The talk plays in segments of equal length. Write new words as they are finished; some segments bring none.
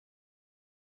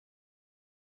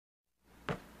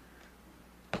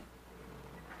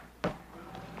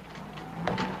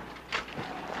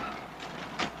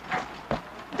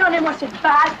Donnez-moi cette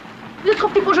balle. Vous êtes trop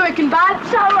petit pour jouer avec une balle.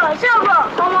 Ça va, ça va.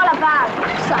 Rends-moi la balle.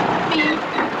 Ça fille.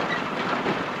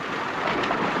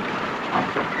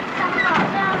 Ça va,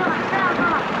 ça va, ça va.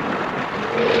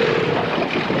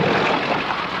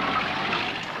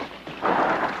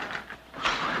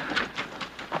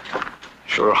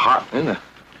 Sure hot, isn't it?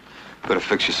 Better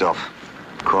fix yourself.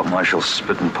 Court-martial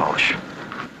spit and polish.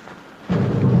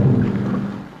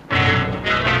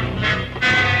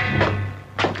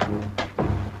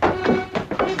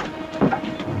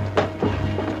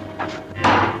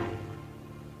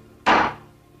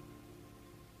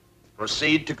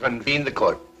 Proceed to convene the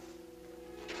court.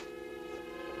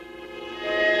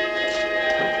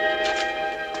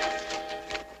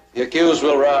 The accused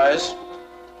will rise.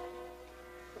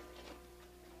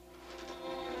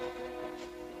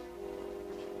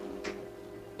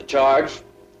 The charge,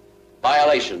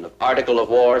 violation of Article of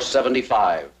War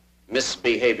 75,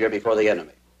 misbehavior before the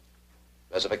enemy.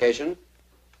 Specification,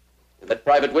 that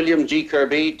Private William G.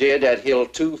 Kirby did at Hill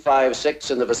 256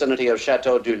 in the vicinity of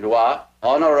Chateau du Loir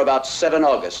on or about 7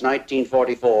 August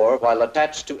 1944, while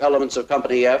attached to elements of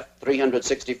Company F,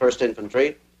 361st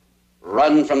Infantry,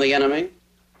 run from the enemy,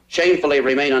 shamefully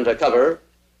remain under cover,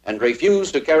 and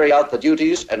refuse to carry out the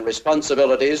duties and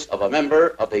responsibilities of a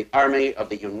member of the Army of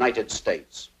the United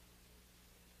States.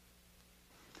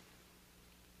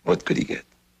 What could he get?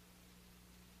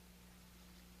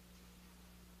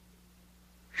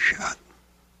 Shot.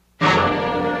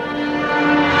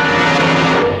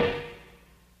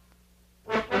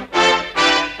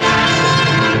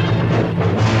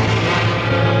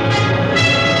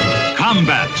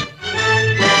 Combat.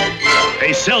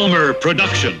 A Selmer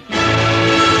production.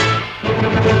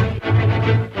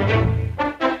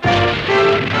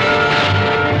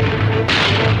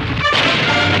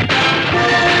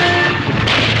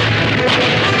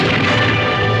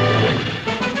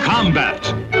 Combat.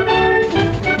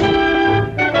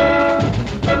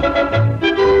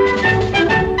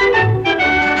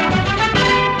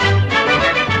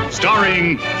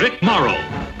 Starring Vic Morrow.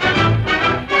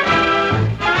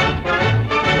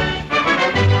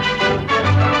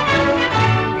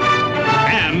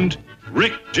 And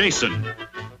Rick Jason.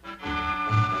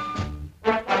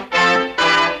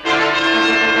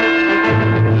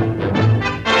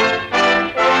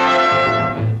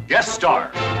 Guest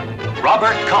star,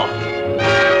 Robert Culp.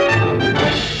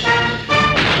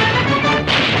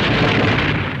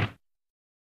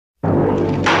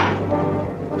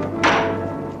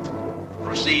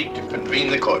 Proceed to convene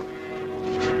the court.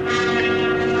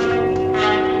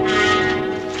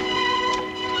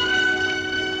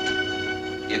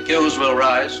 The accused will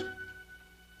rise.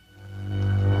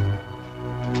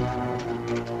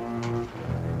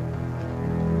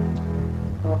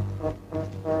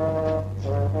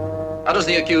 How does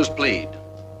the accused plead?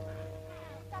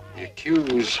 The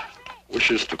accused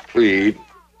wishes to plead.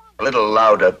 A little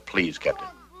louder, please, Captain.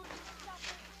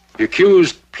 The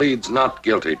accused pleads not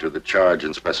guilty to the charge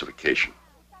and specification.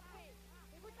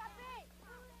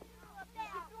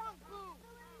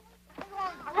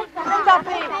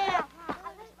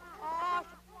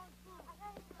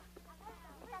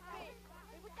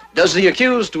 Does the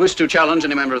accused wish to challenge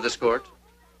any member of this court?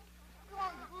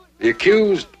 The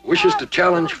accused wishes to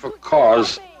challenge for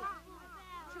cause.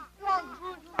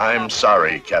 I'm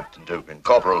sorry, Captain Dugan.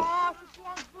 Corporal.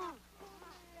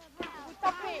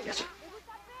 Yes, sir.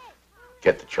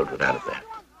 Get the children out of there.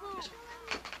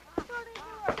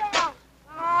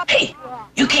 Hey,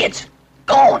 you kids,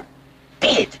 go on.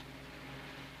 Beat it.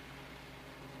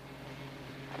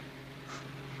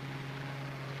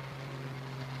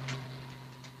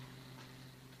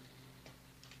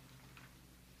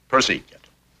 Proceed,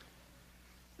 Captain.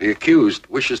 The accused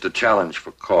wishes to challenge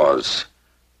for cause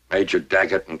Major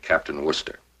Daggett and Captain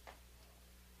Worcester.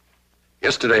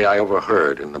 Yesterday I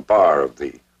overheard in the bar of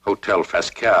the Hotel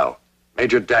Fascal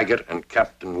Major Daggett and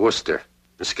Captain Worcester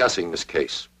discussing this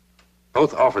case.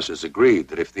 Both officers agreed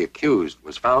that if the accused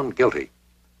was found guilty,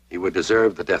 he would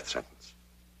deserve the death sentence.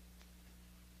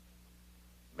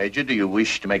 Major, do you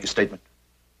wish to make a statement?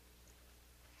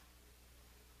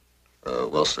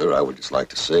 Well, sir, I would just like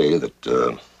to say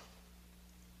that,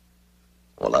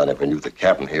 well, I never knew the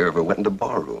captain here ever went into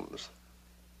bar rooms.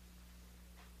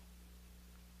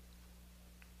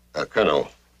 Colonel,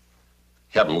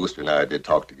 Captain Worcester and I did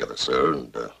talk together, sir,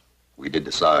 and we did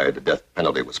decide the death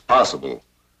penalty was possible.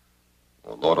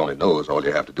 Well, Lord only knows all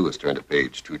you have to do is turn to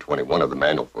page 221 of the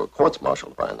manual for a courts-martial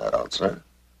to find that out, sir.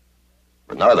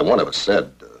 But neither one of us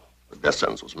said the death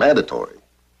sentence was mandatory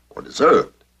or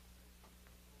deserved.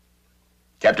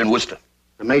 Captain Worcester.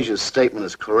 The Major's statement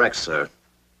is correct, sir.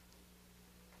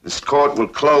 This court will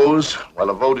close while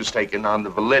a vote is taken on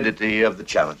the validity of the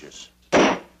challenges.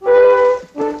 Hey,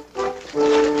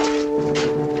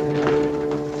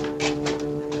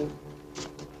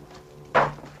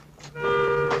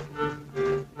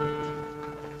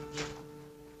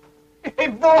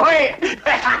 boy!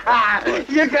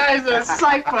 You guys are a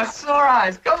sight for sore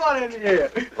eyes. Come on in here.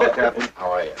 Hello, Captain.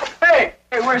 How are you? Hey,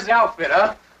 where's the outfit,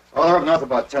 huh? Well, they're up north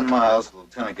about 10 miles. The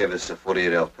lieutenant gave us a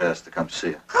 48-hour pass to come see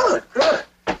you. Good.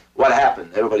 What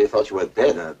happened? Everybody thought you were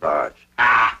dead in that barge.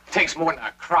 Takes more than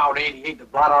a crowd 88 to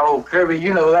blot out old Kirby.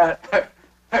 You know that.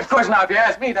 Of course, now, if you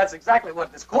ask me, that's exactly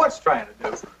what this court's trying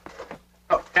to do.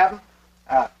 Oh, Captain,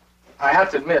 I have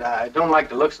to admit, I don't like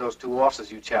the looks of those two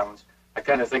officers you challenged. I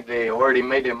kind of think they already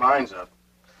made their minds up.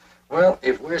 Well,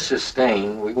 if we're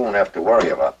sustained, we won't have to worry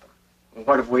about them. Well,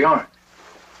 what if we aren't?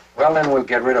 Well, then we'll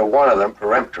get rid of one of them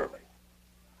peremptorily.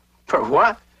 For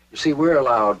what? You see, we're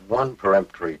allowed one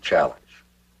peremptory challenge.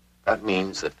 That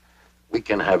means that we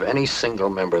can have any single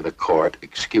member of the court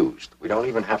excused. We don't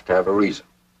even have to have a reason.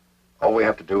 All we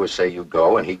have to do is say you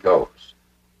go, and he goes.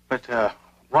 But,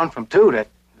 1 from 2,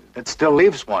 that still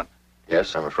leaves one.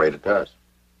 Yes, I'm afraid it does.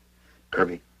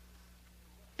 Kirby.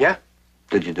 Yeah?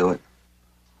 Did you do it?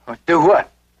 Do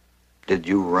what? Did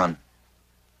you run?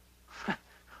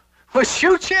 Well,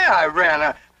 shoot, yeah, I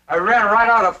ran. I ran right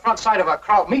out of the front side of a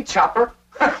Kraut meat chopper.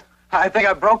 I think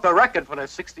I broke the record for the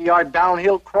 60-yard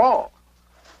downhill crawl.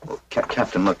 Well,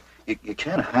 Captain, look, you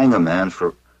can't hang a man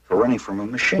for running from a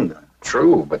machine gun.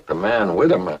 True, but the man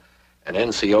with him, an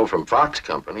NCO from Fox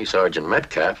Company, Sergeant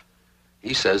Metcalf,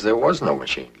 he says there was no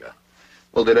machine gun.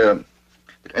 Well, did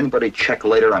anybody check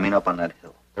later? I mean, up on that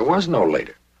hill. There was no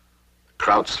later. The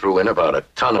Krauts threw in about a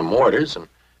ton of mortars, and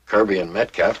Kirby and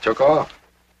Metcalf took off.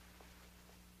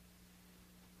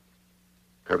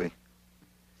 Kirby,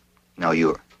 now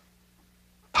you're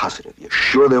positive. You're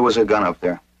sure there was a gun up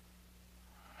there?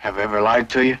 Have I ever lied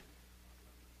to you?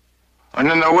 Oh,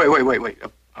 no, wait.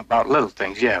 About little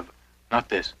things, yeah, but not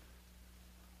this.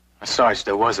 Sarge,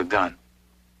 there was a gun.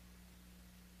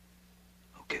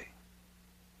 Okay.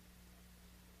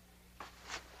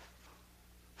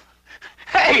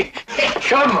 Hey,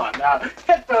 come on now.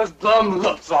 Get those glum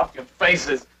looks off your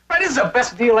faces. Right, this is the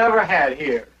best deal I ever had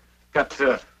here. Got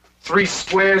 3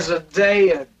 squares a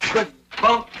day, a good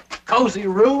bunk, cozy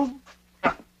room.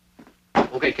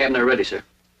 Okay, Captain, they're ready, sir.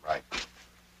 Right.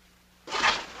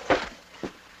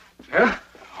 Yeah,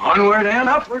 onward and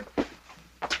upward.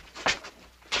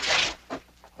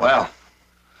 Well,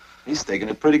 he's taking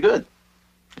it pretty good.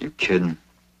 You kidding?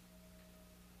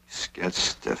 He's got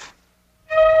stiff.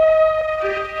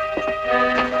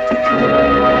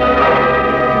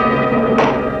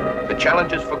 The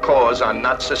challenges for cause are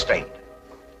not sustained.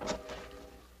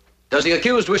 Does the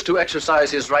accused wish to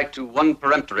exercise his right to one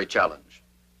peremptory challenge?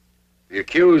 The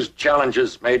accused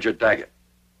challenges Major Daggett.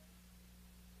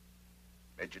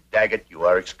 Major Daggett, you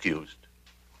are excused.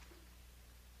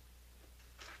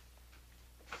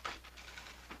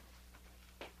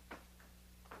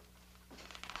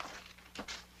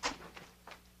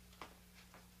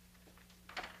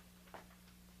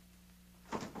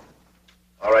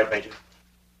 All right, Major.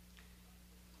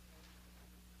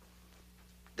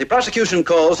 The prosecution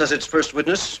calls as its first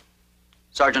witness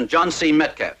Sergeant John C.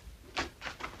 Metcalf.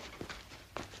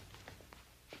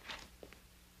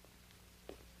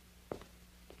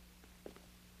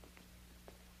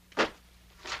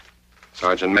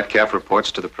 Sergeant Metcalf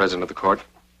reports to the President of the Court.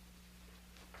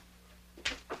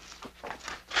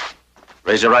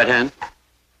 Raise your right hand.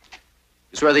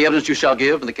 You swear the evidence you shall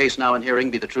give in the case now in hearing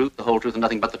be the truth, the whole truth, and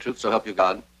nothing but the truth, so help you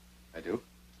God. I do.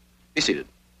 Be seated.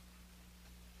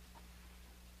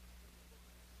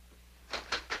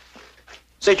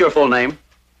 State your full name.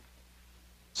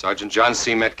 Sergeant John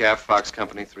C. Metcalf, Fox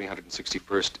Company,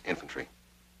 361st Infantry.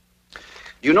 Do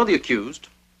you know the accused?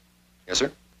 Yes,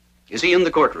 sir. Is he in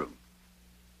the courtroom?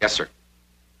 Yes, sir.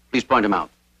 Please point him out.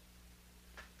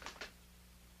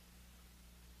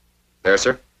 There,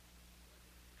 sir.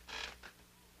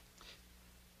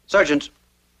 Sergeant,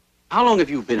 how long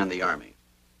have you been in the Army?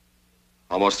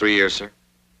 Almost 3 years, sir.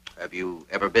 Have you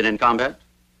ever been in combat?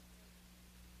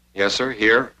 Yes, sir.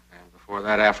 Here, and before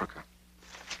that, Africa.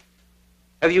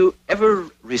 Have you ever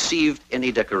received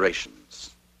any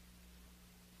decorations?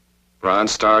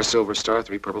 Bronze Star, Silver Star,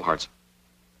 3 Purple Hearts.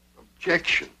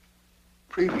 Objection.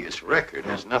 Previous record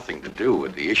has nothing to do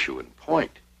with the issue in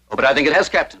point. Oh, but I think it has,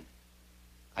 Captain.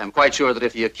 I am quite sure that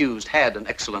if the accused had an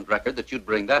excellent record, that you'd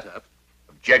bring that up.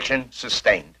 Objection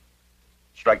sustained.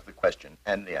 Strike the question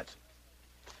and the answer.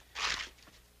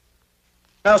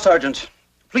 Now, Sergeant,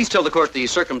 please tell the court the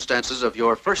circumstances of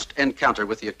your first encounter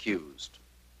with the accused.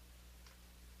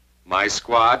 My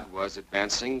squad was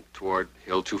advancing toward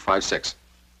Hill 256.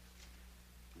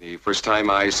 The first time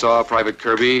I saw Private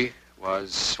Kirby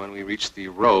was when we reached the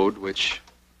road which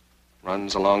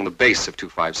runs along the base of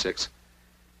 256.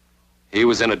 He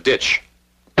was in a ditch.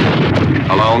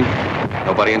 Alone.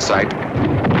 Nobody in sight.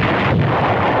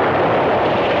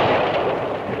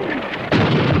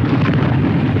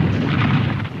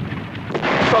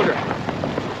 Soldier.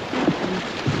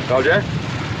 Soldier?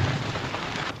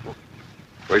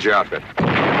 Where's your outfit?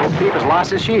 Old Pete has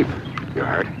lost his sheep. You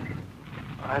hurt?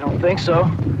 I don't think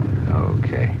so.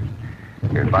 Okay.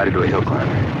 You're invited to a hill climb.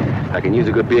 I can use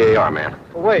a good BAR, man.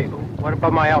 Wait, what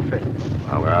about my outfit?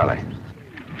 Well, where are they?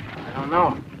 I don't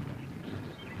know.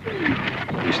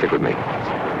 You stick with me.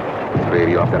 The three of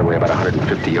you off that way about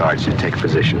 150 yards. You take a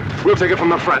position. We'll take it from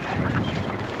the front.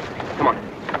 Come on.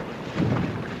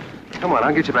 Come on,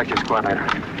 I'll get you back to your squad later.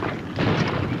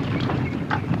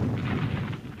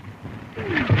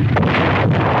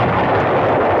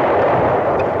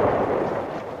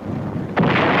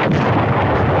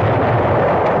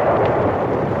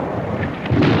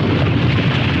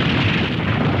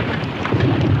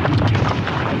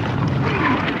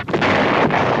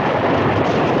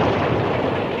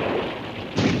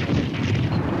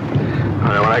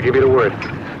 I give you the word.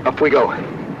 Up we go. All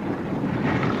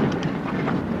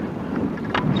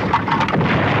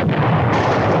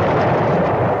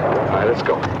right, let's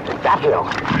go. Take that hill.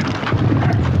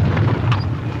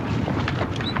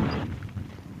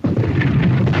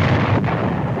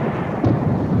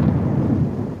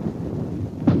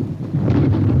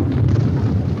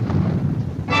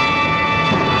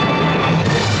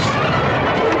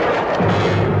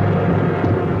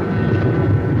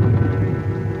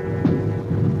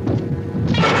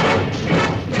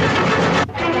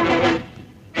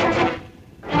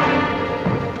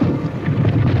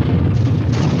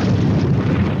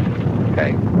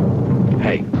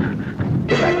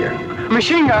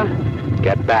 Machine gun?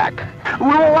 Get back. We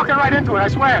were walking right into it, I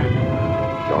swear.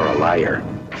 You're a liar.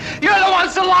 You're the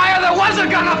one's the liar. There was a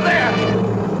gun up there.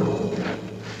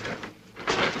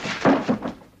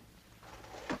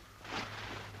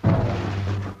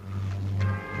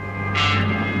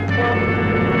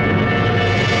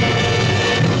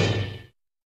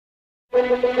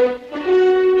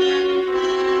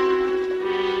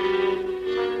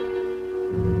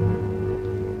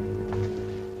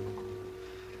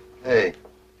 Hey,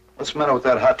 what's the matter with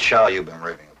that hot chow you've been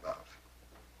raving about?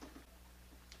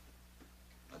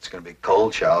 It's gonna be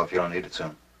cold chow if you don't eat it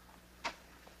soon.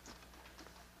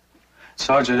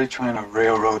 Sergeant, they're trying to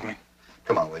railroad me.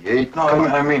 Come on, will you eat? No,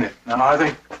 I mean it. Now, are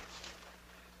they?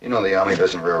 You know the Army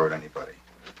doesn't railroad anybody.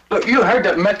 Look, you heard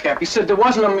that Metcalf. He said there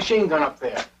wasn't a machine gun up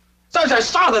there. Sergeant, I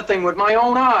saw the thing with my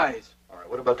own eyes. All right,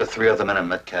 what about the three other men in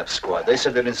Metcalf's squad? They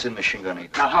said they didn't see the machine gun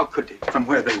either. Now, how could they, from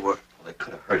where they were? Well, they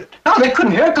could have heard it. No, they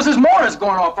couldn't hear it because there's mortars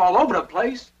going off all over the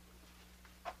place.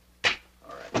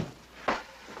 All right.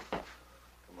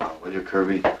 Come on, will you,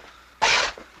 Kirby?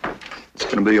 It's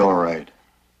gonna be all right.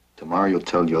 Tomorrow you'll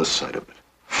tell your side of it.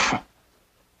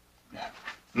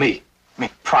 Me,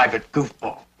 private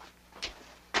goofball.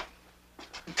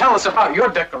 Tell us about your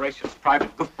decorations, private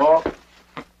goofball.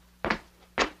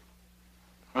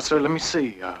 Well, sir, let me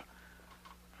see.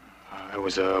 I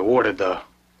was awarded the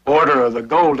Order of the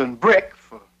Golden Brick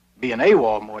for being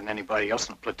AWOL more than anybody else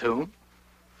in the platoon.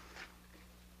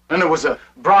 Then there was a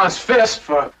Bronze Fist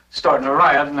for starting a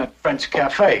riot in that French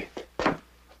cafe.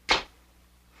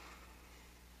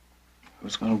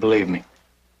 Who's gonna believe me?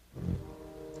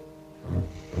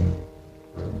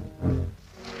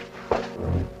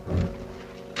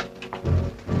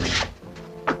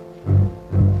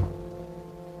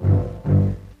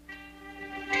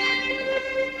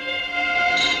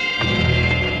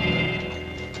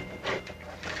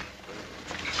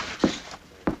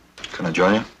 Can I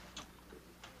join you?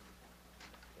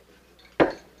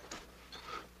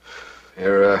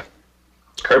 You're,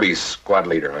 Kirby's squad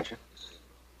leader, aren't you?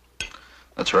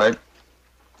 That's right.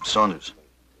 Saunders.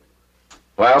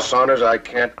 Well, Saunders, I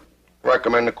can't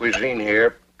recommend the cuisine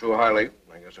here too highly.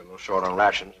 I guess they're a little short on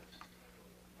rations.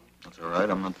 That's all right.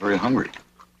 I'm not very hungry.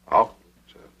 Oh?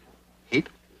 It's, heat?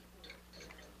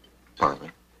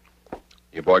 Partly.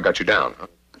 Your boy got you down, huh?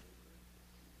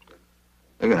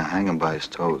 They're gonna hang him by his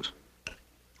toes.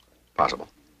 Possible.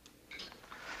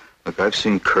 Look, I've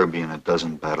seen Kirby in a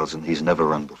dozen battles, and he's never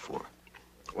run before.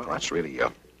 Well, that's really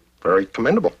very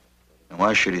commendable. And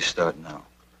why should he start now?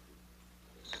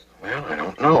 Well, I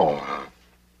don't know.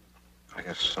 I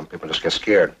guess some people just get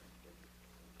scared.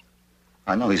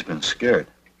 I know he's been scared,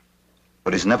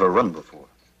 but he's never run before.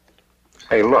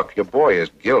 Hey, look, your boy is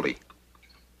guilty.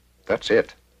 That's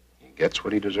it. He gets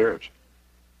what he deserves.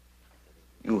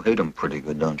 You hate him pretty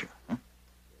good, don't you? Huh?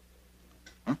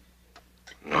 Huh?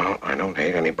 No, I don't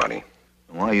hate anybody.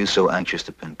 Why are you so anxious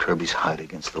to pin Kirby's hide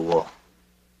against the wall?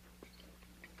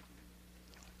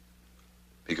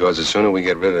 Because the sooner we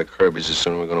get rid of the Kirby's, the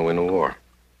sooner we're going to win the war.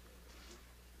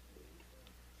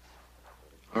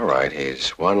 All right, he's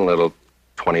one little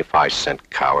 25-cent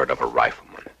coward of a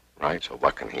rifleman, right? So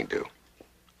what can he do?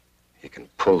 He can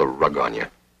pull the rug on you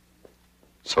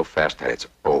so fast that it's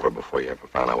over before you ever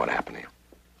found out what happened to you.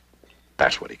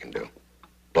 That's what he can do.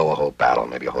 Blow a whole battle,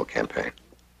 maybe a whole campaign.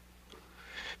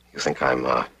 You think I'm,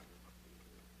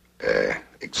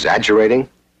 exaggerating?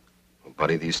 Well,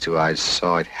 buddy, these two eyes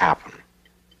saw it happen.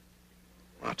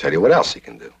 I'll tell you what else he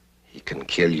can do. He can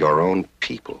kill your own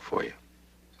people for you.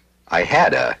 I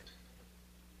had a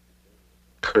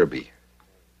Kirby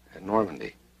at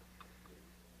Normandy.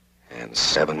 And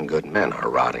 7 good men are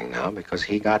rotting now because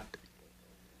he got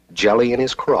jelly in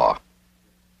his craw.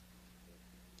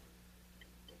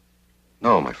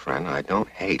 No, my friend, I don't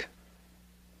hate.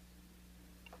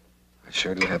 I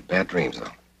sure do have bad dreams,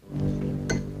 though.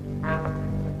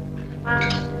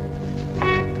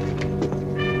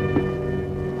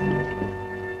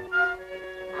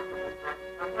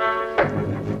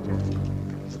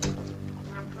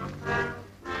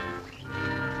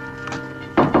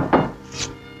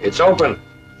 It's open.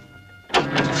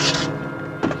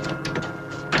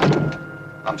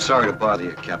 I'm sorry to bother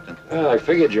you, Captain. Well, I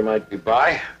figured you might be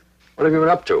by. What have you been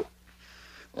up to?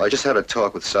 Well, I just had a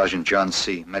talk with Sergeant John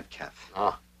C. Metcalf.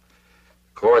 Ah.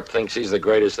 Court thinks he's the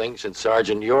greatest thing since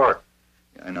Sergeant York.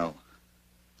 Yeah, I know.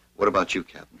 What about you,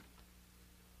 Captain?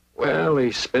 Well,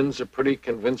 he spins a pretty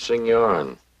convincing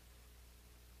yarn.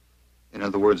 In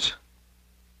other words,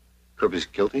 Kirby's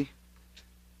guilty?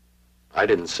 I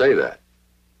didn't say that.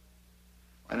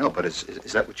 I know, but is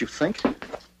that what you think? Are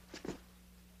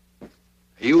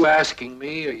you asking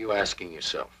me, or are you asking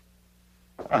yourself?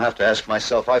 I don't have to ask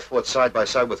myself. I fought side by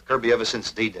side with Kirby ever since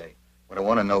D-Day. What I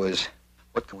want to know is,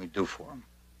 what can we do for him?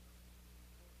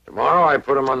 Tomorrow I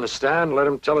put him on the stand, let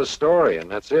him tell his story,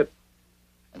 and that's it.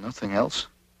 And nothing else?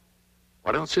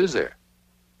 What else is there?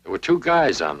 There were 2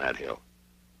 guys on that hill.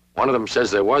 One of them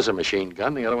says there was a machine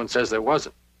gun, the other one says there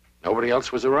wasn't. Nobody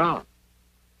else was around.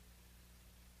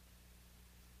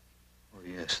 Oh,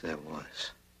 yes, there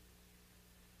was.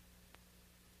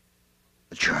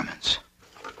 The Germans.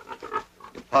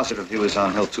 You're positive he was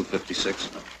on Hill 256?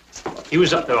 He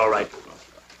was up there all right.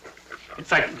 In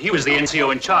fact, he was the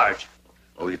NCO in charge.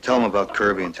 Oh, you tell him about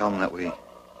Kirby and tell him that we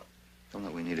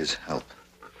need his help.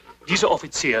 Dieser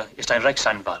Offizier ist ein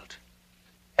Rechtsanwalt.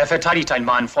 Er verteidigt einen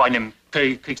Mann vor einem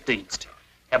Kriegsdienst.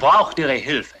 Er braucht Ihre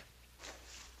Hilfe.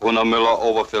 Bruno Müller,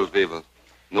 Oberfeldwebel.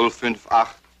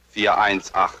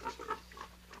 058418.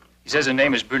 He says his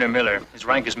name is Bruno Miller. His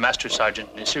rank is Master Sergeant,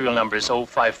 and his serial number is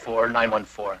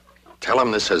 054914. Tell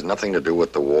him this has nothing to do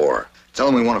with the war. Tell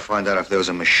him we want to find out if there was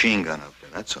a machine gun up there,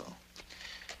 that's all.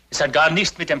 Es hat gar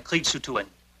nichts mit dem Krieg zu tun.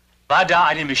 War da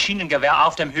ein Maschinengewehr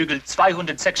auf dem Hügel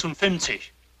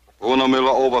 256? Bruno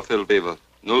Müller, Oberfeldwebel.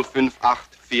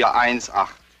 058418.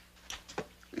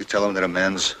 You tell him that a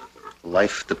man's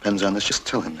life depends on this? Just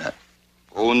tell him that.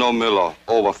 Bruno Müller,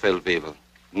 Oberfeldwebel.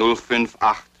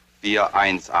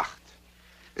 058418.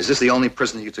 Is this the only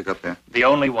prisoner you took up there? The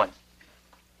only one.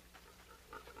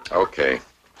 Okay.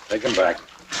 Take him back.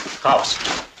 Raus.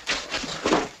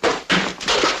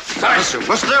 Listen,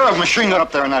 was there a machine gun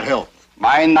up there on that hill?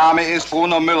 Mein Name ist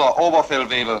Bruno Müller,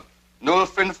 Oberfeldwebel.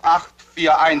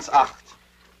 058418.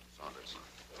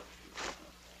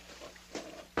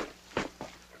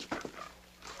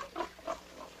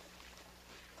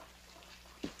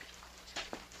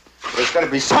 There's got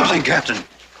to be something, Captain.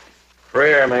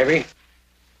 Prayer, maybe.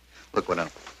 Look, when a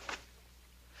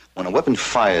weapon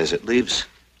fires, it leaves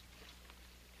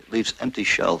empty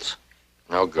shells.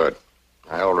 No good.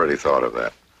 I already thought of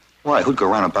that. Why? Who'd go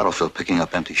around a battlefield picking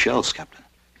up empty shells, Captain?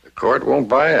 The court won't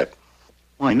buy it.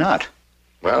 Why not?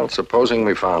 Well, supposing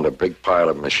we found a big pile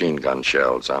of machine gun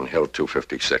shells on Hill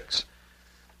 256.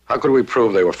 How could we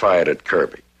prove they were fired at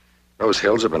Kirby? Those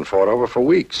hills have been fought over for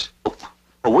weeks.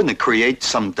 Well, wouldn't it create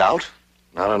some doubt?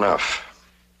 Not enough.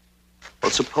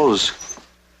 Well, suppose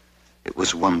it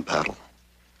was one battle.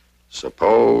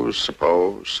 Suppose.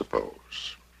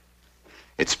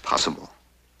 It's possible.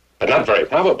 But not very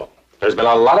probable. There's been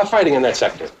a lot of fighting in that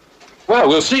sector. Well,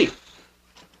 we'll see.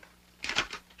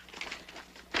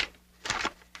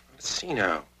 Let's see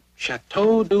now.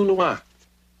 Chateau du Loir.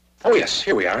 Oh, yes,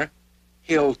 here we are.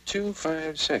 Hill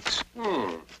 256.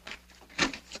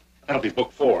 That'll be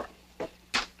book 4.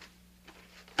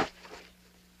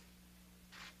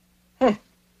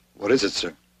 What is it,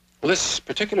 sir? Well, this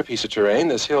particular piece of terrain,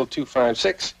 this Hill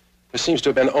 256, There seems to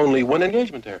have been only one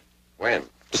engagement there. When?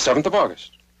 The 7th of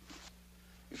August.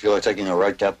 You feel like taking a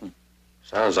ride, Captain?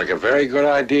 Sounds like a very good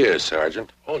idea,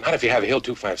 Sergeant. Oh, not if you have Hill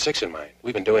 256 in mind.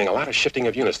 We've been doing a lot of shifting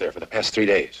of units there for the past 3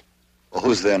 days. Well,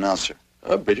 who's the announcer?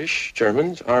 British,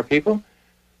 Germans, our people.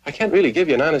 I can't really give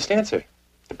you an honest answer.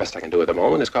 The best I can do at the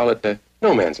moment is call it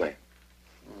no man's land.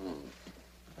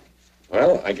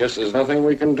 Well, I guess there's nothing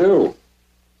we can do.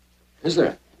 Is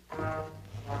there?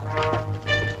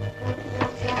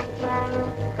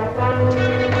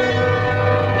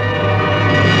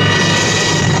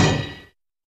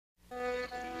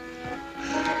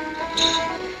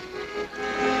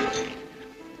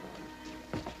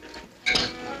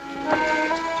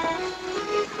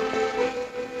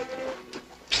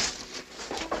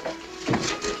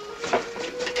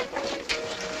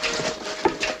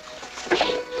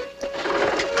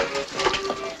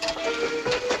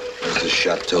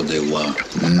 Chateau des Loire.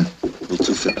 Hill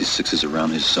 256 is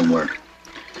around here somewhere.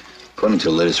 According to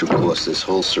the latest reports, this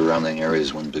whole surrounding area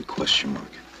is one big question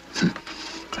mark.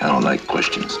 I don't like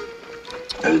questions.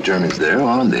 Are the Germans there or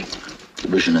aren't they? The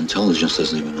British intelligence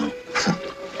doesn't even know.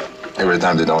 Every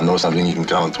time they don't know something, you can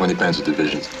count on 20 Panzer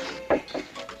divisions.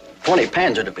 20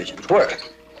 Panzer divisions? Where?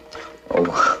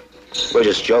 Oh, we're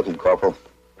just joking, Corporal.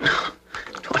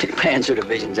 20 Panzer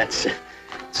divisions, that's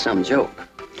some joke.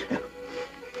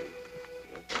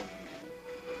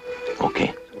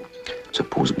 Okay.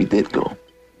 Suppose we did go.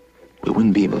 We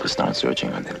wouldn't be able to start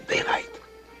searching until daylight.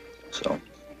 So?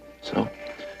 So,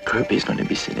 Kirby's going to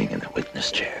be sitting in the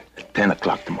witness chair at 10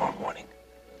 o'clock tomorrow morning.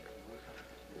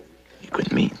 You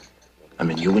couldn't mean. I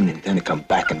mean, you wouldn't intend to come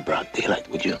back in broad daylight,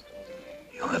 would you?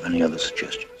 You have any other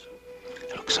suggestions?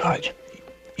 Look, Sarge,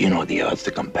 you know the odds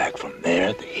to come back from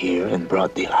there to here in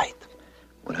broad daylight.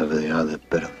 Whatever they are, they're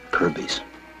better than Kirby's.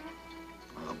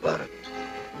 How about it?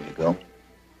 Will you go?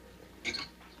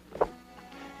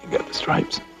 You got the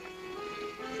stripes.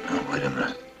 Now, wait a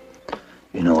minute.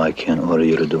 You know I can't order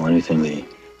you to do anything the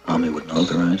Army wouldn't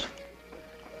authorize.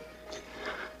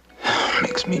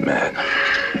 Makes me mad.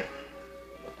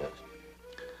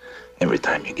 Every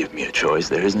time you give me a choice,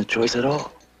 there isn't a choice at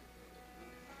all.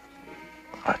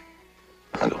 All right,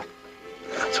 I'll go.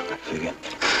 That's what I figured.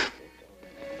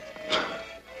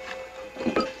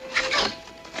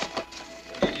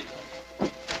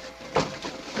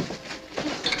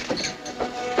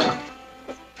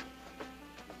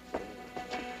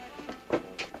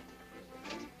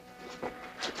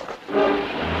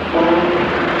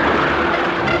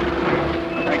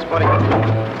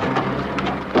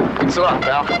 Thanks a lot,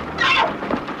 pal.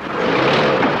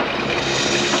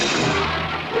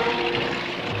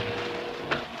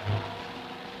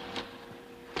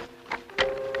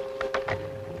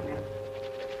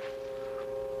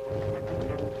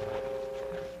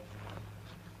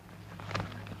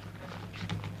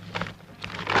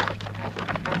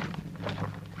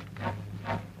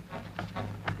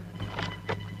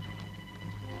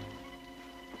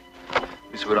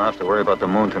 At least we don't have to worry about the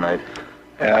moon tonight.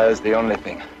 Yeah, that's the only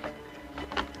thing.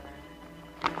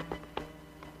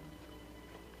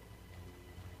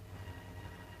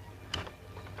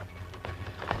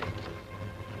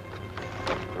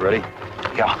 Ready?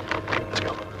 Yeah, let's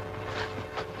go.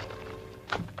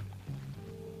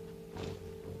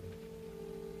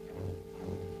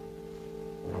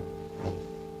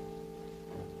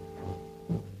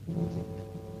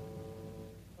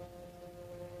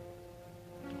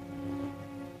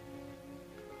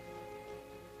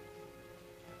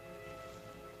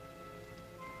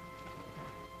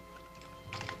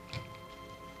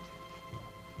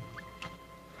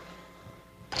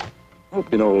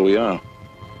 Hope you know where we are.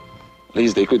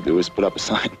 Least they could do is put up a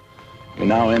sign. You're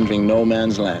now entering no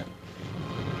man's land.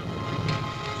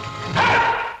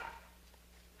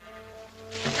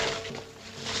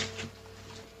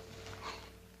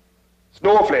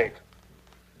 Snowflake.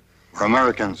 We're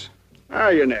Americans. Ah,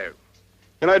 you know.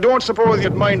 And I don't suppose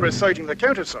you'd mind reciting the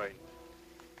countersign.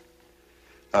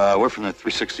 We're from the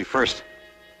 361st.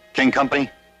 King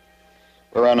Company.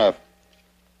 We're on a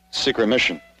secret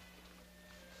mission.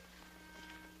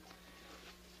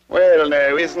 Well,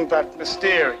 now, isn't that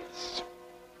mysterious?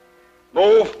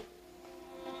 Move.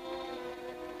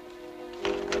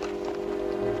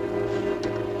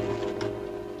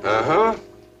 Uh-huh.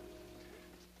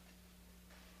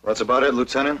 That's about it,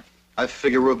 Lieutenant. I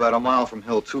figure we're about a mile from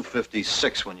Hill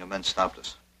 256 when your men stopped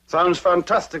us. Sounds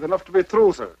fantastic enough to be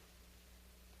true, sir.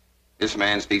 This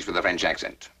man speaks with a French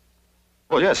accent.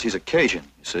 Well, yes, he's a Cajun.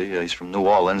 You see, he's from New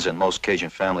Orleans, and most Cajun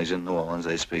families in New Orleans,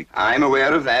 they speak. I'm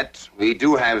aware of that. We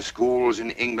do have schools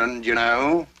in England, you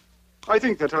know. I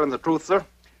think they're telling the truth, sir.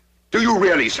 Do you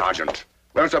really, Sergeant?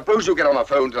 Well, suppose you get on the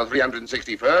phone to the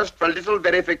 361st for a little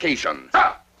verification.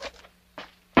 Uh-huh.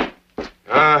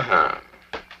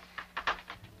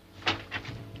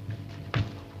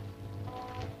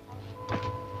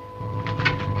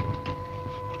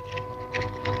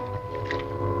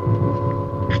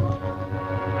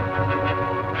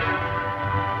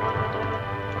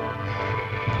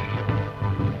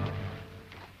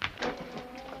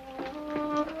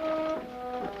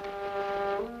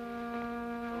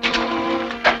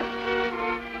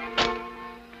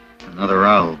 Another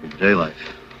hour will be daylight.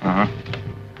 Uh-huh.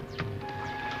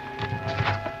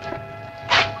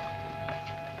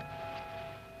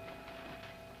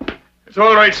 It's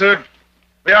all right, sir.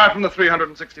 We are from the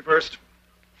 361st.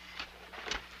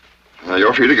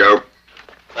 You're free to go.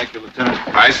 Thank you, Lieutenant.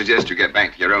 I suggest you get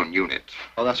back to your own unit.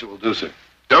 Oh, that's what we'll do, sir.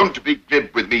 Don't be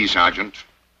glib with me, Sergeant.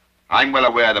 I'm well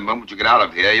aware the moment you get out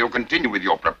of here, you'll continue with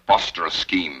your preposterous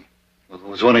scheme. Well, if it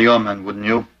was one of your men, wouldn't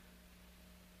you?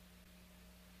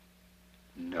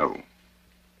 No.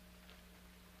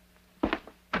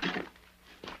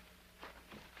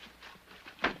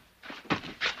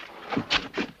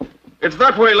 It's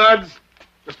that way, lads.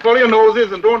 Just follow your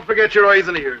noses and don't forget your eyes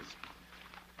and ears.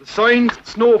 The sign's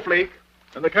snowflake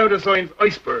and the countersign's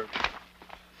iceberg.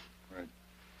 Right.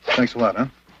 Thanks a lot, huh?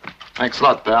 Thanks a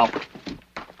lot, pal.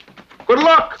 Good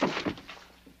luck!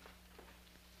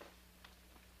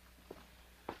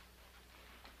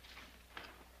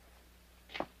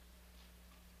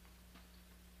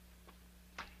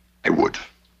 I would.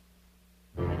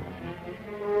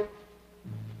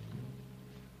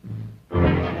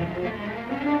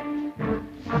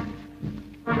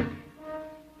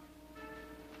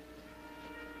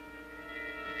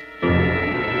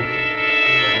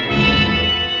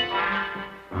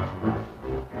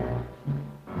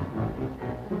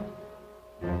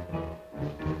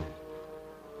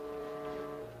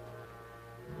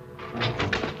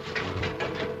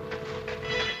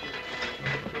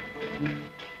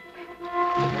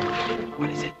 What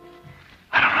is it?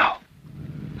 I don't know.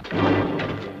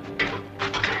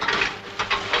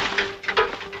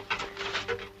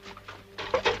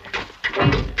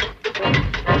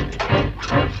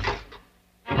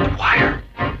 The wire.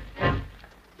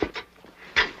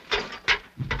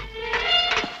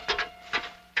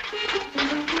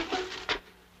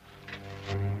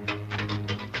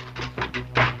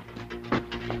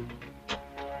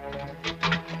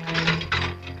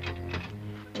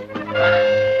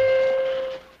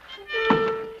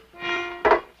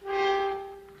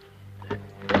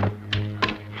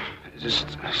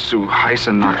 Just so heiß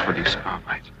und Nacht für diese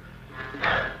Arbeit.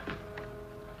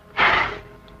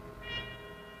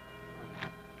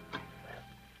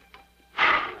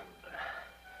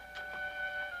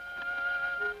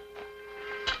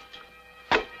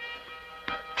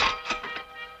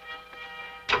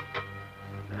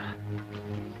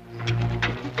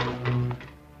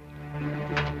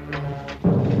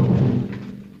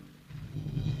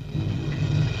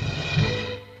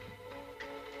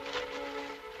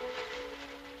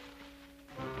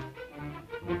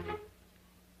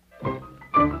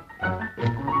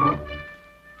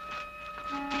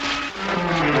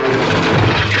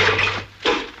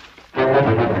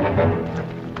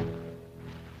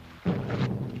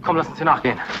 Komm, lass uns hier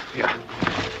nachgehen. Ja.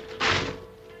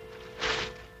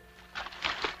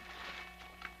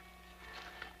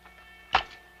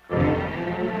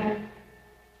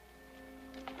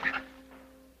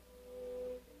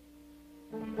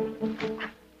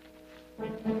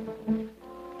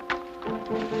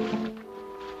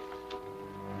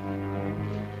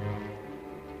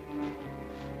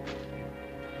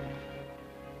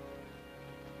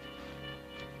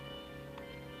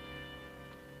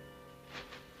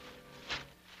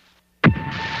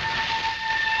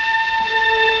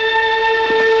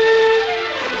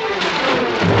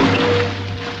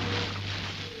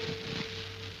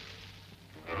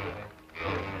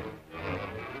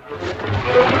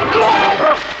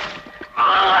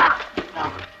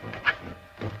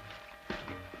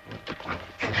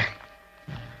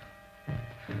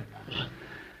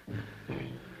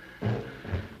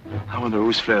 I wonder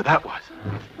whose flare that was.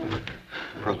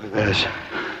 Probably theirs.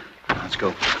 Let's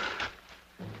go.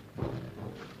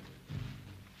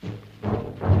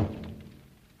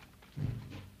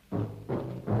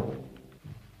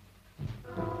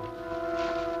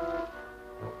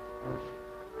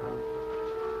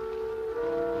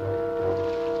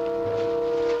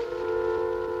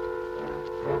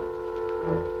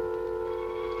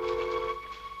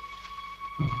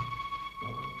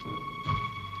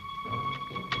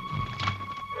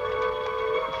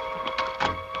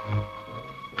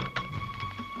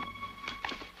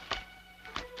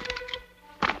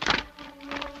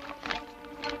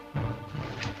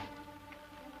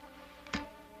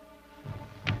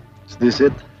 this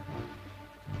it?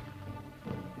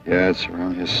 Yeah, it's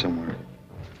around here somewhere.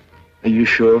 Are you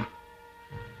sure? All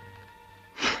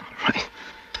right.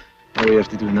 All we have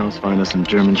to do now is find us some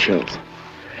German shells.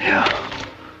 Yeah.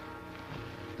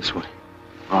 This way.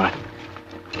 All right.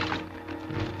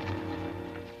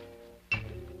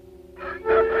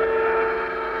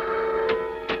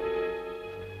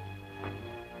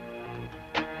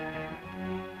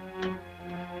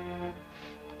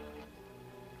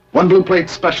 One blue plate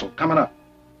special coming up.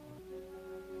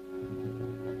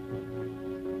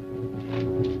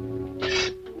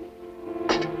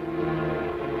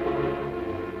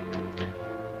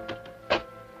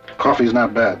 Coffee's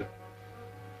not bad.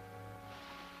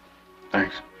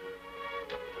 Thanks.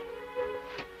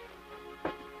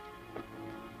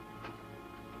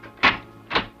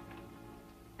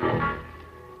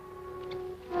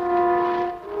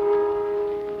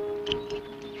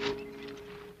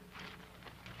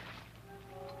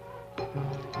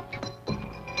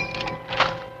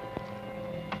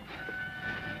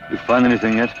 You find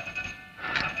anything yet?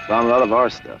 Found a lot of our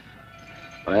stuff,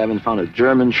 but I haven't found a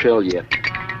German shell yet.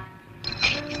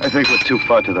 I think we're too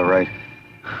far to the right.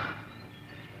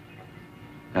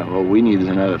 Now, all we need is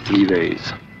another 3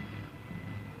 days.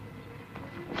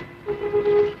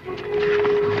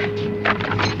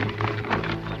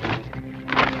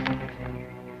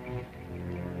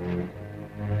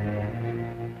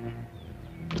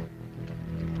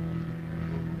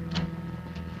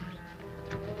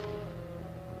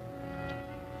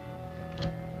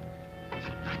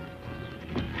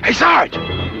 Hey, Sarge!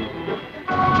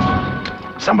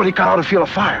 Somebody got out to feel a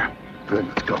fire. Good,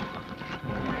 let's go.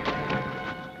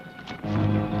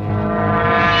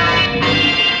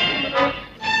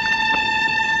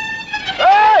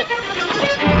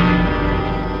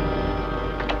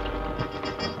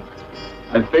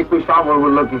 I think we found what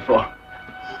we're looking for.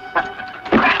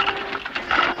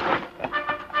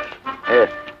 Here.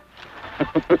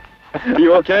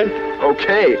 You okay?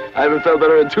 Okay. I haven't felt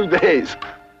better in 2 days.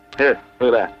 Here,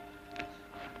 look at that.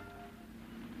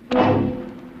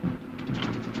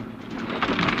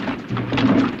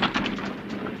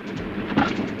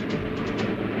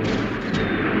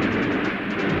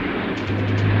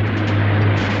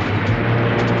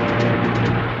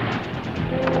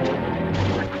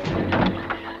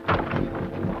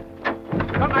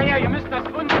 Komm mal her, ihr müsst das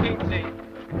unbedingt sehen.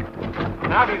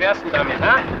 Na, wie wär's denn damit,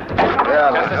 ha?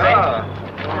 Ja, Kannst du sehen?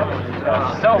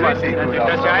 So was,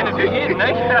 das ist ja eine für jeden,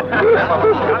 nicht?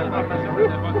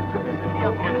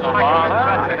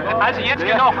 Also jetzt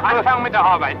genug, anfangen mit der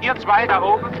Arbeit. Ihr zwei da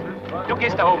oben, du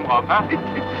gehst da oben drauf, ha? Und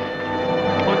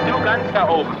du ganz da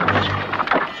oben.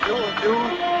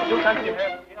 Du kannst dir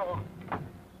helfen. Geh da oben.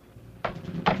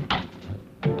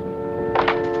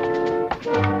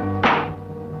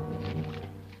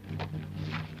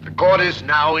 The court is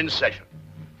now in session.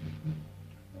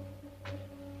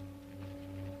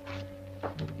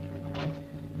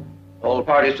 All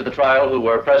parties to the trial who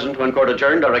were present when court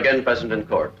adjourned are again present in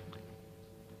court.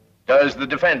 Does the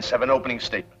defense have an opening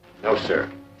statement? No, sir.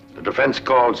 The defense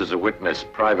calls as a witness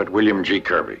Private William G.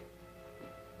 Kirby.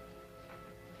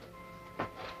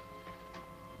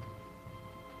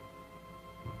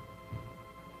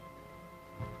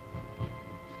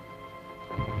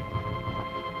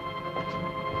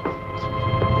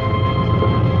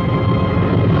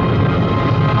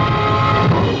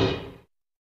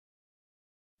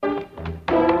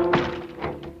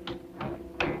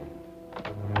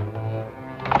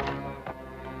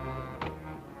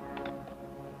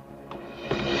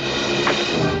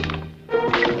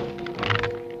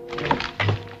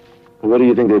 What do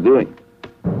you think they're doing?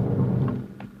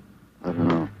 I don't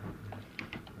know.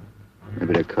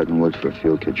 Maybe they're cutting wood for a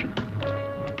field kitchen.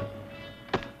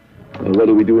 Well, what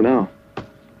do we do now?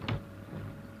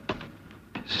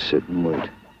 Sit and wait.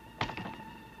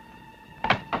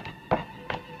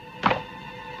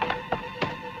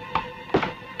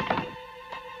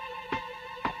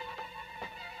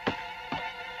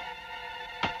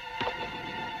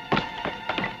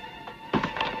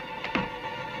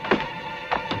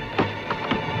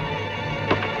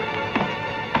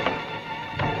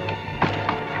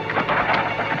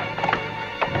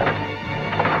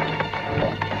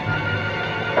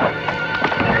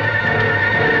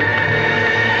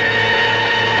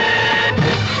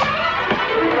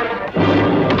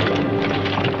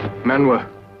 Men were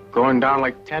going down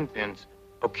like 10 pins.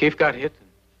 O'Keefe got hit,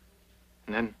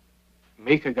 and then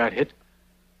Meeker got hit.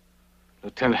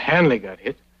 Lieutenant Hanley got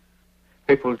hit.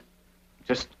 People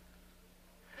just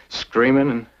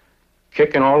screaming and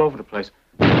kicking all over the place.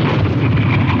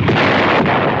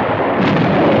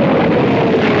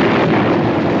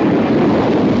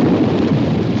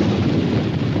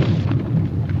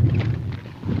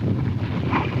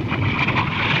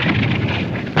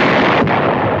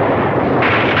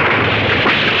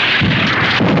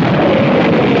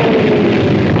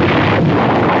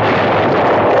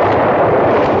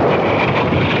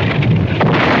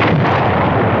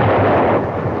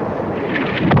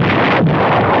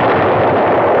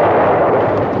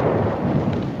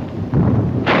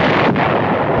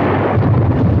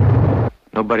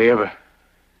 Nobody ever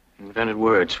invented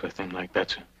words for a thing like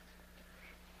that, sir.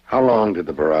 How long did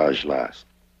the barrage last?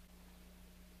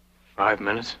 5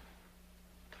 minutes?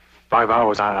 5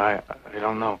 hours, I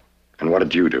don't know. And what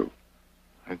did you do?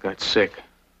 I got sick.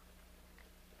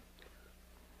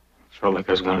 Felt like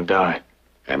I was gonna die.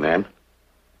 And then?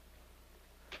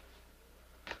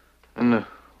 And the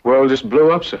world just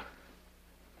blew up, sir.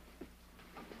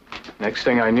 Next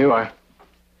thing I knew, I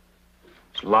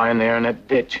was lying there in that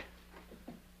ditch.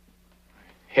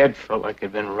 My head felt like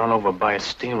it'd been run over by a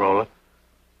steamroller. I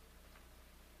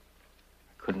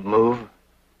couldn't move.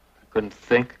 I couldn't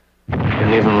think. I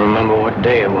couldn't even remember what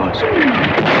day it was.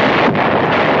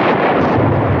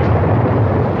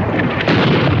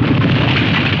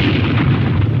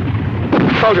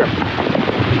 Soldier!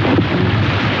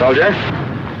 Soldier?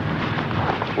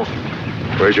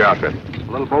 Where's your outfit?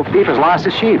 Little Bo Peep has lost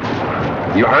his sheep.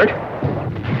 You hurt?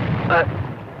 I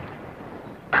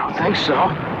don't think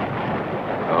so.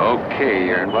 Okay,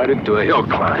 you're invited to a hill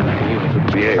climb. You and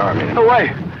the VA Army. Oh,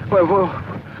 wait.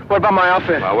 What about my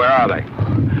outfit? Well, where are they?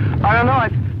 I don't know.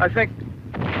 I think...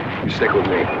 You stick with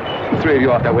me. The three of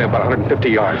you off that way about 150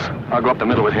 yards. I'll go up the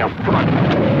middle with him. Come on.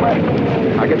 Wait.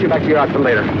 I'll get you back to your outfit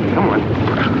later. Come on.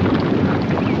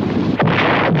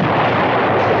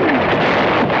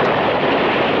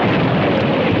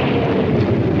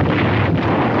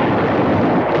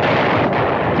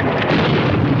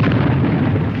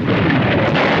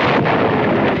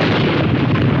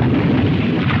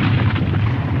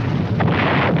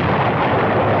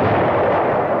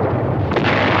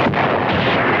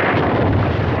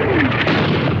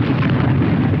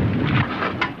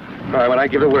 When I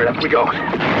give the word, up we go. Let's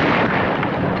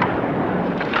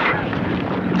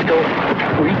go.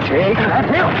 We take that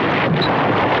hill.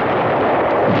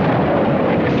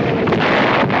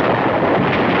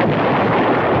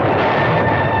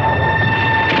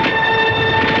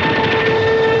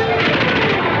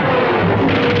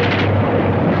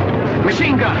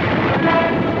 Machine gun.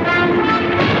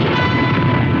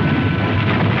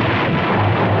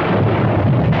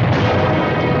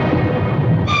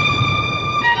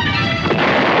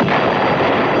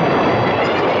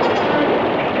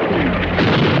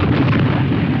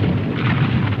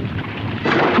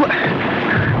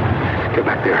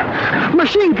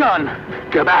 Machine gun!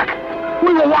 Get back.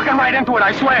 We were walking right into it,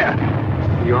 I swear.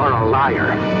 You're a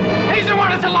liar. He's the one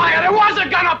that's a liar. There was a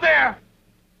gun up there.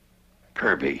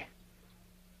 Kirby,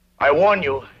 I warn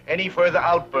you, any further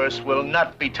outbursts will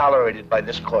not be tolerated by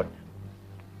this court.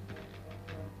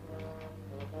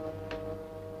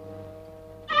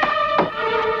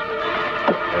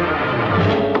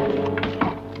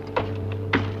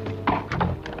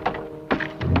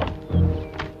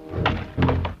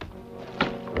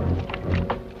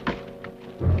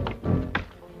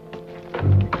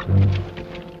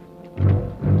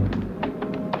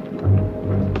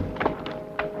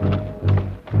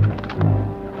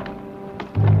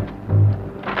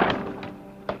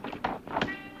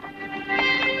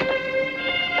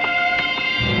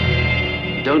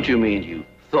 Don't you mean you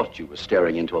thought you were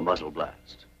staring into a muzzle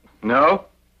blast? No.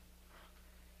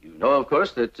 You know, of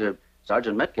course, that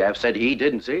Sergeant Metcalf said he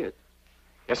didn't see it.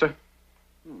 Yes, sir.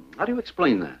 How do you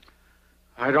explain that?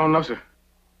 I don't know, sir.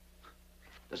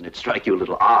 Doesn't it strike you a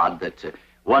little odd that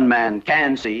one man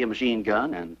can see a machine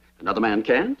gun and another man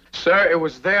can't? Sir, it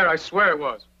was there. I swear it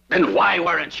was. Then why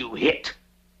weren't you hit?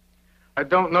 I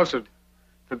don't know, sir.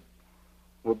 There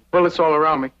were bullets all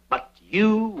around me. But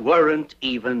you weren't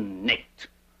even nicked.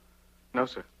 No,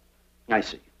 sir. I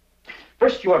see.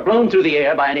 First, you are blown through the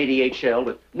air by an 88 shell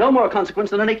with no more consequence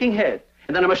than an aching head.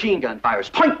 And then a machine gun fires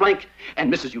point blank and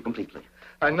misses you completely.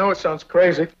 I know it sounds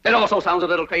crazy. It also sounds a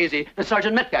little crazy that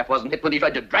Sergeant Metcalf wasn't hit when he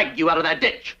tried to drag you out of that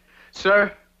ditch.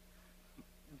 Sir,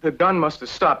 the gun must have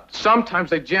stopped.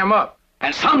 Sometimes they jam up.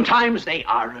 And sometimes they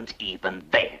aren't even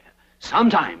there.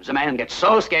 Sometimes a man gets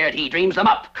so scared he dreams them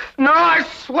up. No, I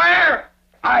swear!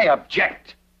 I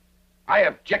object. I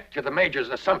object to the Major's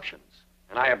assumptions.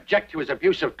 And I object to his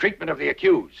abusive treatment of the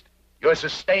accused. You're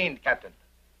sustained, Captain.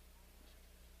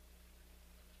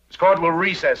 This court will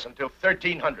recess until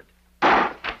 1300.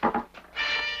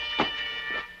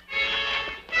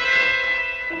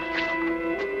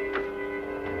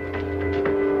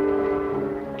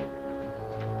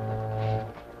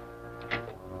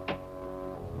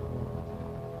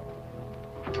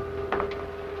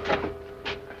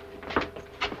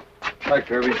 Hi,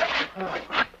 Kirby.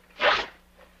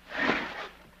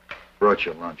 Brought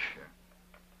you lunch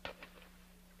here.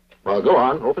 Well, go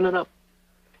on. Open it up.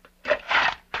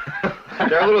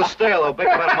 They're a little stale. I'll bake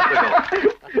them about a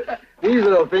month ago. These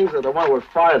little things are the one we're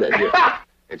fired at here.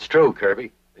 It's true,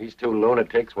 Kirby. These two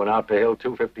lunatics went out to Hill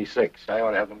 256. I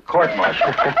ought to have them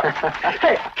court-martialed.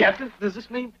 Hey, Captain, does this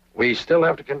mean? We still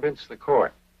have to convince the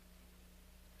court.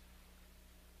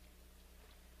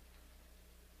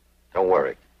 Don't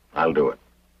worry. I'll do it.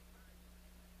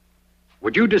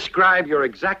 Would you describe your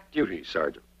exact duties,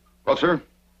 Sergeant? Well, sir,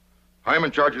 I am in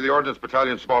charge of the Ordnance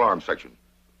Battalion Small Arms Section.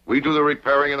 We do the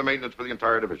repairing and the maintenance for the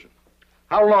entire division.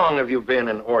 How long have you been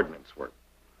in ordnance work?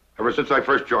 Ever since I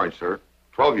first joined, sir.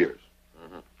 12 years.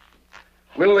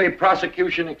 Will the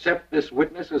prosecution accept this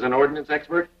witness as an ordnance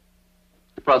expert?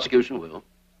 The prosecution will.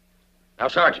 Now,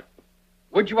 Sergeant,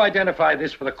 would you identify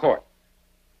this for the court?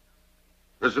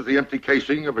 This is the empty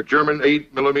casing of a German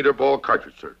 8mm ball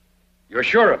cartridge, sir. You're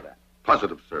sure of that?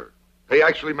 Positive, sir. They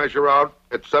actually measure out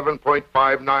at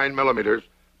 7.59 millimeters,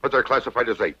 but they're classified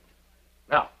as 8.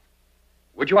 Now,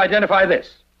 would you identify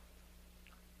this?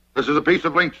 This is a piece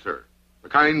of link, sir. The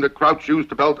kind that Crouch used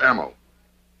to belt ammo.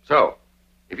 So,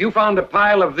 if you found a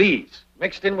pile of these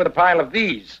mixed in with a pile of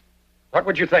these, what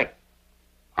would you think?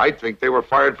 I'd think they were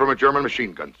fired from a German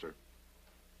machine gun, sir.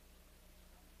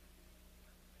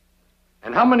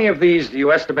 And how many of these do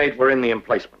you estimate were in the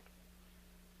emplacement?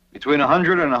 Between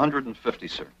 100 and 150,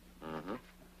 sir.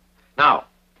 Now,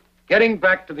 getting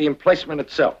back to the emplacement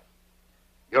itself,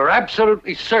 you're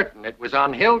absolutely certain it was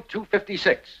on Hill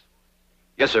 256?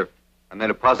 Yes, sir. I made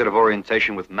a positive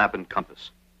orientation with map and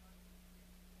compass.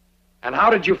 And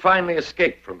how did you finally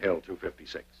escape from Hill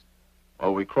 256?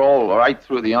 Well, we crawled right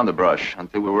through the underbrush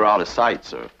until we were out of sight,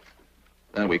 sir.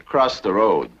 Then we crossed the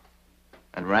road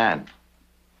and ran.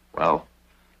 Well,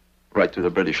 right to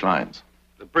the British lines.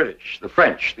 The British, the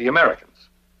French, the Americans.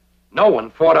 No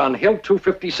one fought on Hill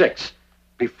 256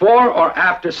 before or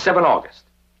after 7 August.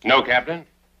 No, Captain.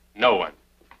 No one.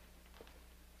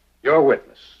 Your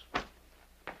witness.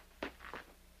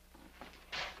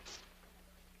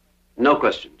 No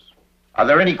questions. Are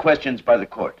there any questions by the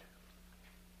court?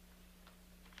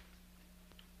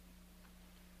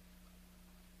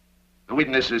 The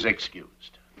witness is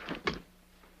excused.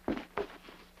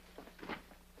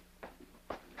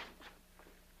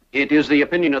 It is the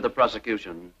opinion of the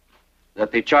prosecution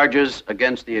that the charges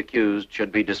against the accused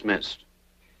should be dismissed.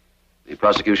 The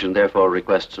prosecution therefore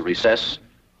requests a recess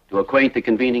to acquaint the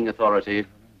convening authority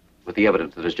with the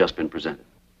evidence that has just been presented.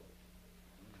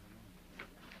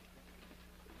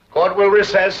 Court will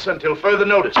recess until further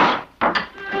notice.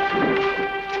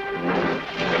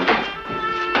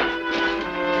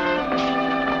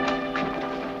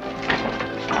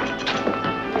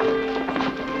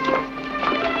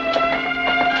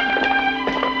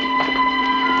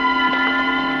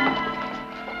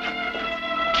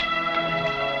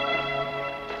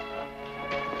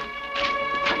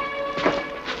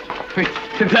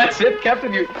 That's it,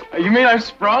 Captain? You mean I'm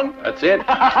sprung? That's it.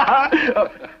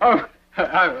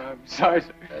 I'm sorry,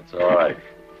 sir. That's all right.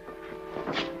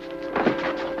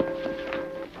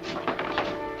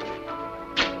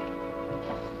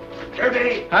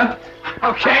 Kirby! Huh?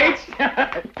 Okay.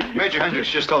 Major Hendricks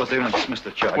just told us they don't dismiss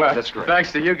the charge. Well, That's great.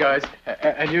 thanks to you guys.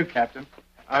 And you, Captain.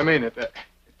 I mean it.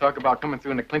 Talk about coming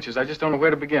through in the clinches. I just don't know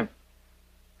where to begin.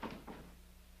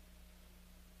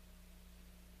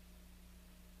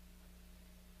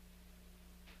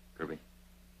 Kirby.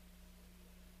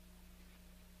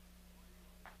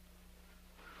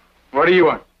 What do you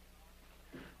want?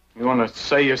 You want to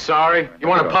say you're sorry? You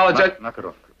want to apologize? Knock it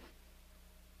off.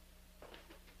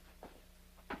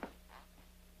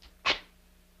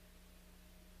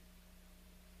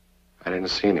 I didn't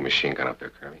see any machine gun up there,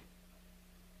 Kirby.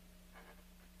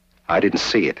 I didn't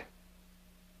see it.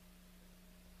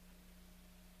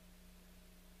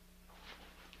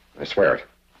 I swear it.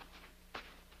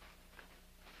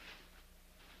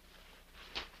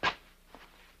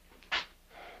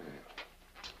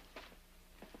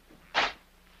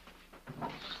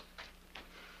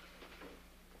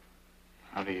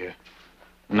 How do you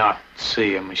not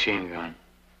see a machine gun?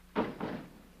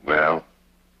 Well,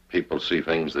 people see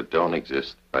things that don't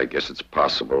exist. I guess it's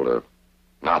possible to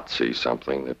not see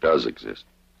something that does exist.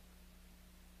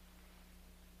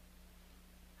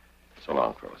 So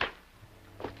long, fellas.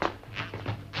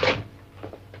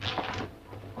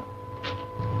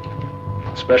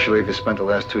 Especially if you spent the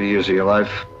last 2 years of your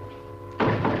life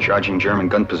charging German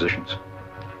gun positions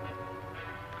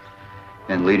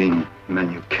and leading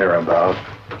men you care about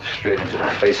straight into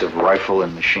the face of rifle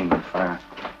and machine gun fire.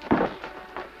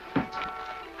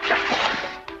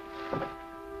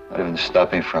 Not even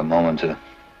stopping for a moment to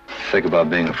think about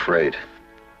being afraid.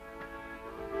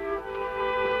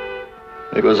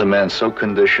 There goes a man so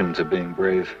conditioned to being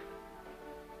brave,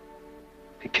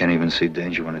 he can't even see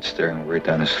danger when it's staring right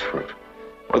down his throat.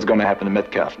 What's going to happen to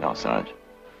Metcalf now, Sarge?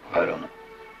 I don't know.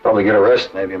 Probably get a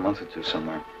rest, maybe a month or two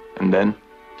somewhere. And then?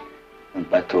 Went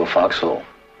back to a foxhole.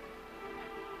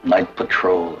 Night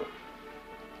patrol.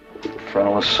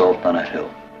 Frontal assault on a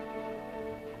hill.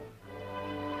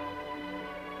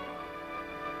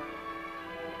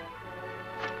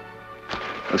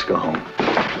 Let's go home.